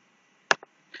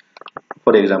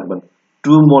For example,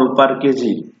 2 mol per kg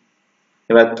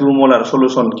एबा 2 molar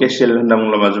solution KCl होनना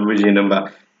बुंब्ला मा जों बुजियो होनबा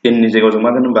n नि जायगायाव जों मा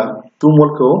होनगोन होनबा 2 mol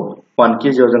खौ 1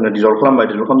 kg आव जोङो डिसल्भ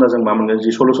खालामना जों मा मोनगोन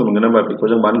जि सलुशन मोनगोन होनबा बेखौ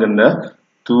जों मा होनगोन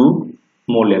 2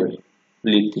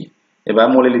 molality एबा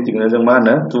molality-खौनो जों मा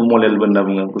होनो 2 molal होनना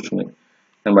बुङो गुसुङै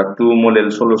होनबा 2 molal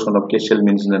solution of KCl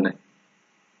means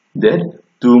that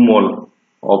 2 mol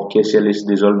of KCl is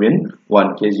dissolved in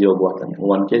 1 kg of water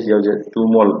 1 kg of 2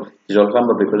 mol dissolve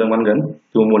खालामबा बेखौ जों मा होनगोन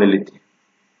 2 molality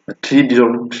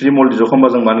 3 mol dissolve खालामबा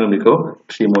जों मा होनगोन बेखौ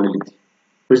 3 molality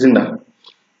बुजिदोंना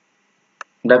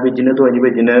दा बिदिनो दहायनि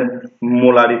बायदिनो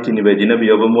molarity नि बायदिनो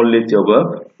बेयावबो molality आवबो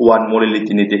 1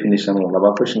 molality नि डेफिनिशन मालाबा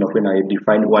क्वेश्चनाव फैनो हायो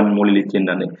define 1 molality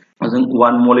होननानै जों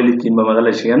 1 molality होनबा मा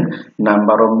जालायसिगोन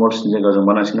number of moles नि जायगायाव जों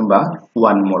मा होनांसिगोन होनबा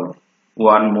 1 mol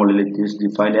 1 molality is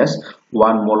defined as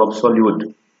 1 mole of solute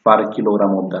per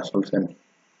kilogram of the solvent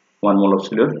 1 mole of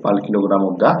solute per kilogram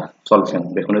of the solvent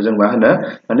बेखौनो जों मा होनो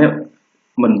माने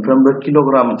मोनफ्रोमबो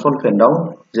किलोग्राम सल्फेन्टआव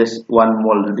just 1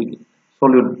 mol जुदि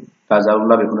solute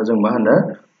दाजाबोब्ला बेखौनो जों मा होनो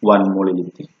 1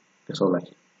 molality गोसोआव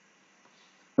लाखि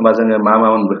होमबा जोङो मा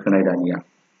मोनबोखो नाय दानिया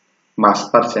mass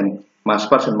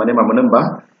percent माने मा मोनो होमबा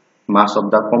mass of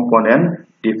the component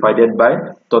divided by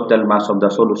total mass of the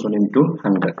solution into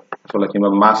 100 गोसोआव लाखि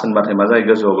होमबा mass होनबाथाय मा जायो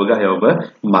गोजौआवबो गाहायावबो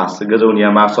mass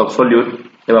गोजौनिया mass of solute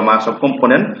एबा mass of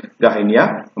component गाहायनिया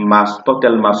mass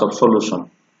total mass of solution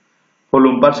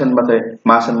volume percent बाथाय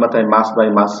mass होनबाथाय mass by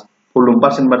mass volume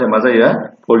percent बाथाय मा जायो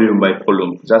volume by volume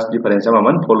just difference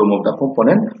मामोन volume of the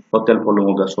component total volume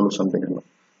of the solution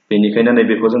बेनिखायनो नै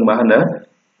बेखौ जों मा होनो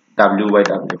W by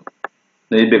W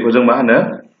नै बेखौ जों मा होनो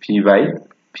P by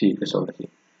P गोसोआव लाखि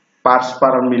parts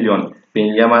per million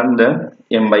बेनिया मा होनदों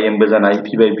M by M बो जानो हायो P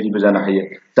by P बो जानो हायो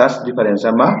just difference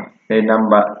मा नै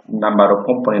number of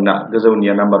component ना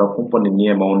गोजौनिया number of component नि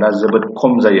एमाउन्टआ जोबोद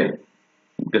खम जायो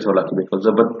गोसोआव लाखि बेखौ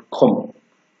जोबोद खम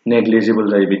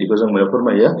नेग्लिजिबल जायो बिदिखौ जों मायाव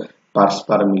फोरमायो पार्ट्स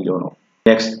पार मिलियनाव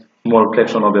नेक्स्ट मल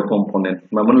फ्रेक्शन अफ ए कम्पोनेन्ट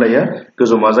मामोन लायो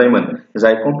गोजौ मा जायोमोन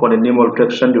जाय कम्पोनेन्टनि मल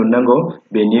फ्रेक्शन दिहुननांगौ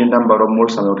बेनि नाम्बार अफ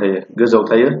मल्स सायाव थायो गोजौआव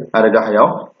थायो आरो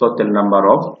गाहायाव total number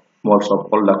of mulls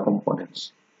of all the components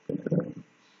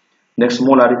next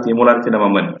molarity ना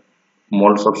मामोन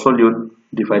moles of solute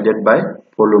divided by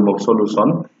volume of solution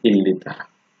in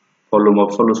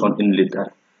liter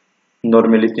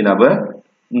normality नाबो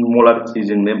molarity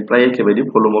जोंनो प्राय एखे बायदि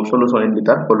volume of solution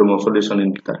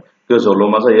in liter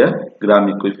गोजौआवल' मा जायो ग्राम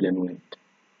इकुइवेलेन्ट यूनिट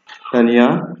दानिया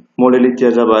molality आ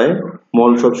जाबाय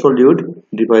moles of solute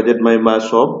divided by mass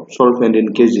of solvent in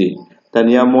kg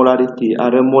दानिया molarity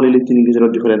आरो molality नि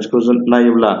गेजेराव डिफरेन्सखौ जों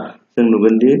नायोब्ला जों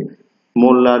नुगोन दि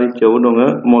molarity आव दङ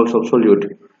moles of solute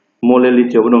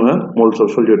molality आव दङ moles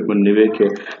of solute मोननैबो एखे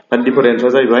दा डिफरेन्सआ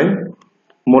जाहैबाय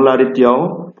molarity आव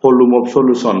volume of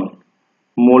solution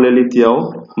molality आव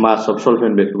mass of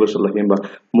solvent बेखौ गोसोआव लाखि होनबा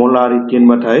molarity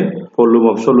होनबाथाय volume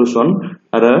of solution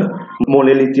आरो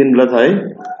molality होनब्लाथाय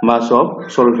mass of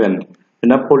solvent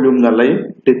बेना volume नालाय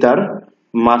लिटार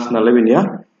mass नालाय बेनिया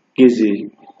केजि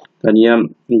दानिया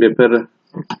बेफोर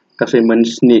गासै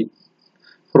मोनस्नि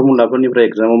फर्मुलाफोरनिफ्राय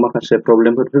एग्जामाव माखासे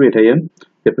प्रब्लेमफोर फैबाय थायो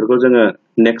बेफोरखौ जोङो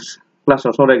नेक्स्ट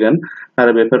क्लासाव सावरायगोन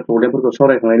आरो बेफोर प्रब्लेमफोरखौ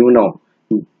सावरायखांनायनि उनाव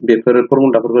बेफोर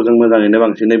फर्मुलाफोरखौ जों मोजाङैनो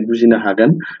बांसिनै बुजिनो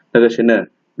हागोन लोगोसेनो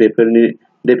बेफोरनि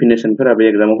डेफिनेशनफोराबो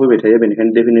एग्जामाव फैबाय थायो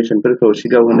बेनिखायनो डेफिनेशनफोरखौ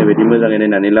सिगाङाव होनाय बायदि मोजाङै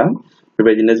नायनानै ला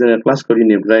बेबायदिनो जोङो क्लासखौ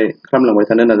दिनैनिफ्राय खालामलांबाय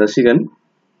थानो नाजासिगोन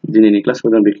दिनैनि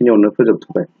क्लासखौ जों बेखिनियावनो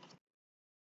फोजोबथ'बाय